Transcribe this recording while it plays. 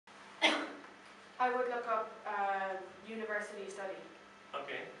I would look up university study.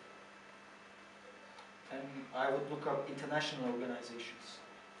 Okay. And I would look up international organizations,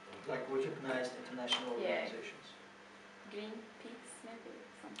 like recognized international organizations. Greenpeace, maybe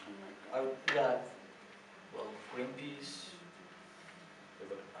something like that. Yeah. Well, Greenpeace.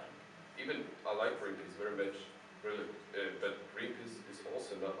 Even I like Greenpeace very much, really, but Greenpeace is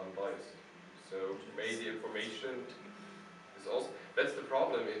also not unbiased. So maybe information is also, that's the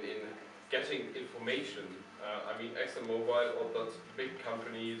problem in getting information. I mean, ExxonMobil or that big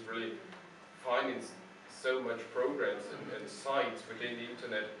companies really finding so much programs and sites within the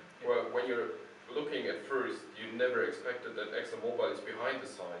internet where when you're looking at first, you never expected that ExxonMobil is behind the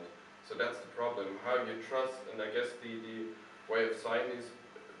site. So that's the problem, how you trust, and I guess the way of signing is,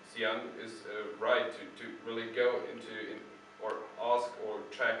 Sian is right to really go into or ask or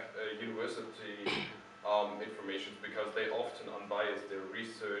check university information, because they often unbiased their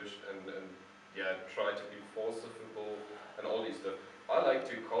research and yeah, try to be falsifiable and all these stuff. I like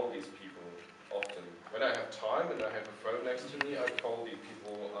to call these people often. When I have time and I have a phone next to me, I call the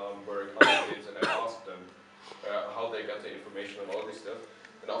people where it comes and I ask them how they got the information and all this stuff.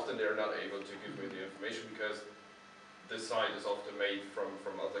 And often they're not able to give me the information because the site is often made from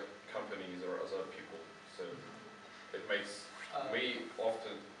other companies or other people. So it makes me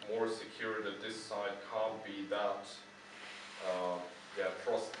often more secure that this site can't be that yeah,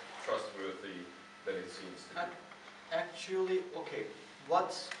 trustworthy than it seems to be. Actually, okay,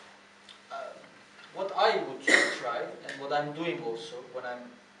 what I would try, and what I'm doing also when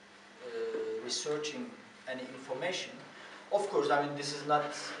I'm researching any information, of course, I mean, this is not,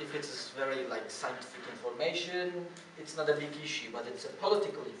 if it is very like scientific information, it's not a big issue, but it's a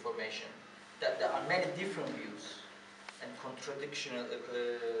political information, that there are many different views and contradictional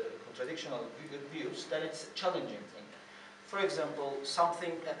views, then it's a challenging thing. For example,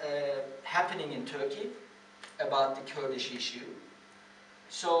 something happening in Turkey about the Kurdish issue,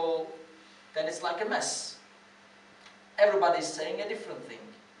 so then it's like a mess. Everybody's saying a different thing.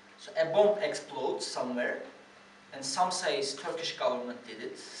 So a bomb explodes somewhere, and some says Turkish government did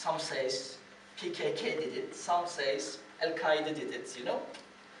it, some says PKK did it, some says Al-Qaeda did it, you know.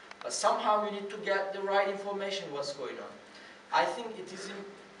 But somehow you need to get the right information what's going on. I think it is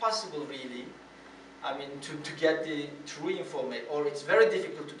impossible really, I mean, to get the true information, or it's very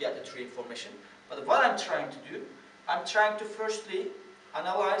difficult to get the true information. But what I'm trying to do, I'm trying to firstly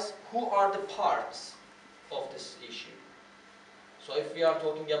analyze who are the parts of this issue. So if we are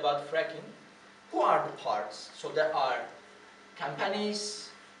talking about fracking, who are the parts? So there are companies,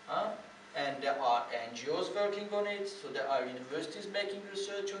 and there are NGOs working on it, so there are universities making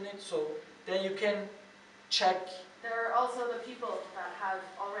research on it, so then you can check. There are also the people that have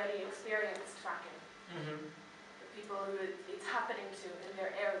already experienced fracking. Mm-hmm. The people who it's happening to in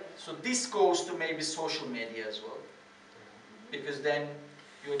their area. So this goes to maybe social media as well, because then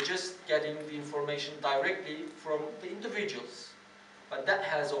you're just getting the information directly from the individuals, but that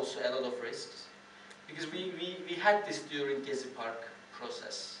has also a lot of risks, because we had this during Gezi Park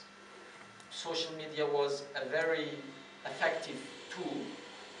process. Social media was a very effective tool,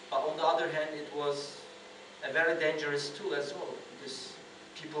 but on the other hand it was a very dangerous tool as well, because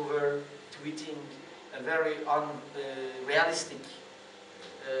people were tweeting a very unrealistic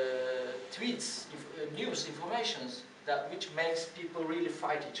tweets, news, informations, which makes people really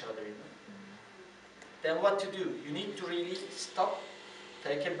fight each other. You know? Then what to do? You need to really stop,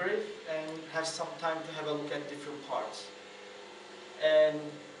 take a breath, and have some time to have a look at different parts. And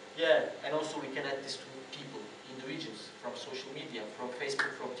yeah, and also we can add this to people, individuals, from social media, from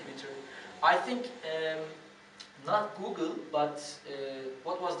Facebook, from Twitter. I think not Google, but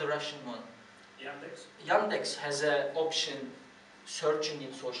what was the Russian one? Yandex. Yandex has an option searching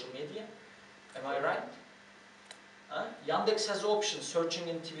in social media. Am I right? Yandex has an option searching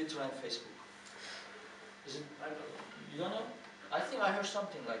in Twitter and Facebook. Is it? I don't know. You don't know? I think I heard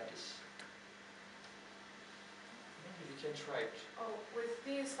something like this. Maybe we can try it. Oh, with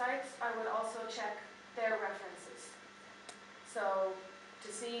these sites, I would also check their references. So, to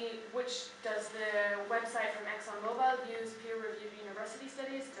see does the website from ExxonMobil use peer-reviewed university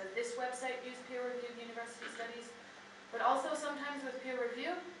studies? Does this website use peer-reviewed university studies? But also sometimes with peer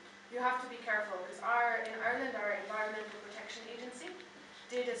review, you have to be careful, because in Ireland, our Environmental Protection Agency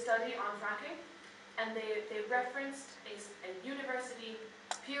did a study on fracking, and they referenced a university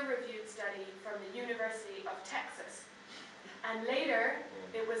peer-reviewed study from the University of Texas. And later,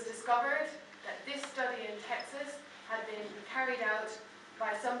 it was discovered that this study in Texas had been carried out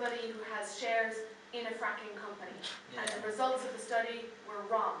by somebody who has shares in a fracking company. Yeah. And the results of the study were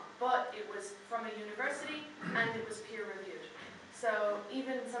wrong, but it was from a university and it was peer-reviewed. So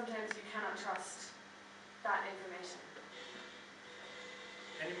even sometimes you cannot trust that information.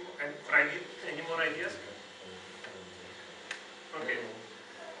 Any more ideas? Okay.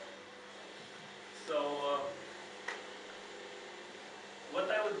 So, what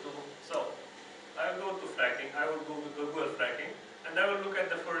I would do, so I will go to fracking, I will Google fracking, and I will look at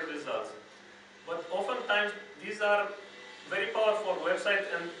the first results. But oftentimes these are very powerful websites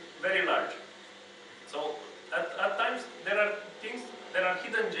and very large. So at times there are things, there are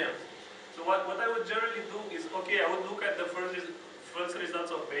hidden gems. So what I would generally do is, okay, I would look at the first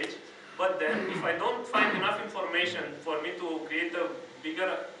results of page, but then if I don't find enough information for me to create a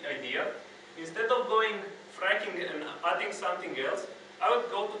bigger idea, instead of going fracking and adding something else, I would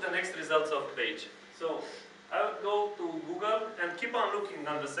go to the next results of page. So I would go to Google and keep on looking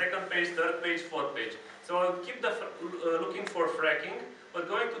on the second page, third page, fourth page. So I would keep looking for fracking, but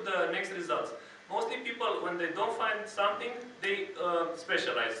going to the next results. Mostly people, when they don't find something, they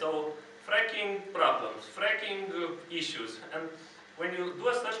specialize. So fracking problems, fracking issues. And when you do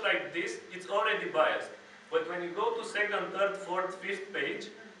a search like this, it's already biased. But when you go to second, third, fourth, fifth page,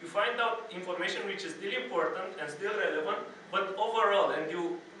 you find out information which is still important and still relevant, but overall, and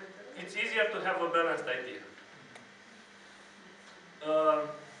it's easier to have a balanced idea.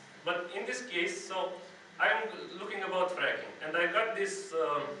 But in this case, so I'm looking about fracking, and I got this,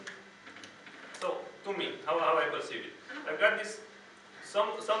 so to me, how I perceive it. I've got this,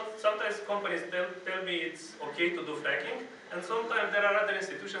 sometimes companies tell me it's okay to do fracking, and sometimes there are other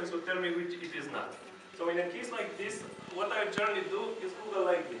institutions who tell me which it is not. So in a case like this, what I generally do is Google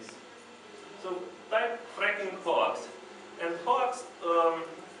like this. So type fracking hoax. And hoax,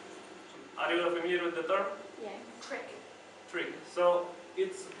 are you familiar with the term? Yeah. Trick. So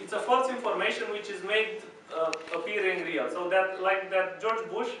it's a false information which is made appearing real. So that, like that George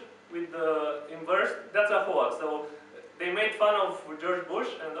Bush with the inverse, that's a hoax. So they made fun of George Bush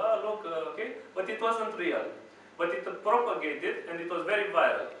and look, okay, but it wasn't real. But it propagated and it was very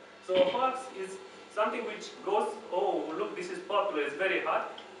viral. So a hoax is something which goes, oh look, this is popular, it's very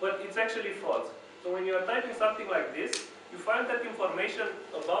hot, but it's actually false. So when you are typing something like this, you find that information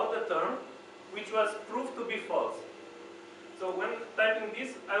about the term which was proved to be false. So when typing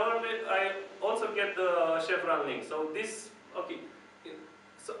this, I also get the Chevron link. So this, okay.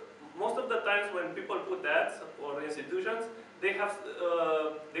 So most of the times when people put ads or institutions, they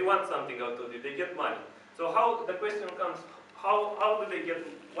want something out of it. They get money. So how the question comes? How do they get?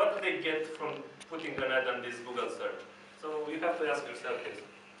 What do they get from putting an ad on this Google search? So you have to ask yourself this.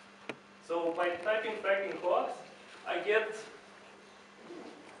 So by typing fracking hoax, I get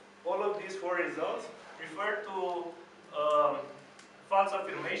all of these four results refer to false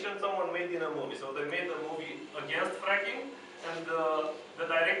affirmation someone made in a movie. So they made a movie against fracking, and the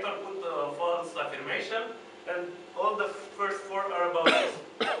director put a false affirmation, and all the first four are about this.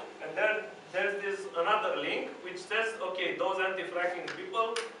 And then there's this another link which says, okay, those anti-fracking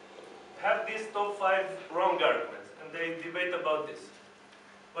people have these top 5 wrong arguments, and they debate about this.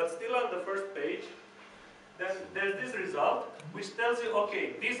 But still on the first page, then there's this result which tells you,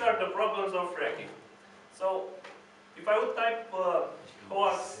 okay, these are the problems of fracking. So if I would type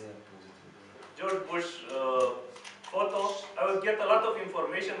hoax George Bush photo, I will get a lot of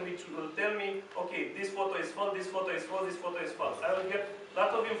information which will tell me, okay, this photo is false, this photo is false, this photo is false. I will get a lot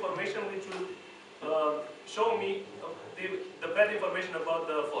of information which will show me the bad information about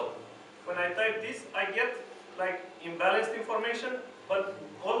the photo. When I type this, I get like imbalanced information, but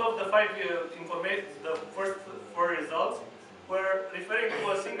all of the 5 information, the first 4 results, were referring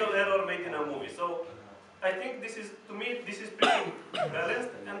to a single error made in a movie. So I think this is, to me, this is pretty balanced,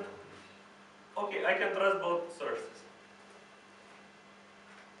 and okay, I can trust both sources.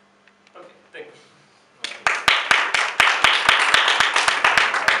 Okay, thank you.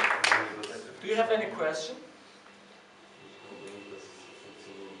 Do you have any question?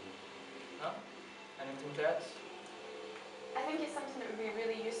 No? Anything to add? I think it's something that would be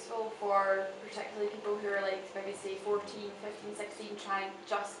really useful for particularly people who are like maybe say 14, 15, 16, trying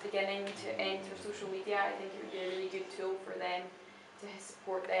just beginning to enter social media. I think it would be a really good tool for them to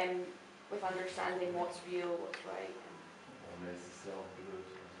support them with understanding what's real, what's right.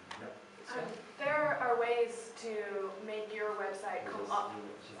 There are ways to make your website come up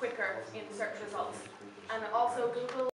quicker in search results. And also Google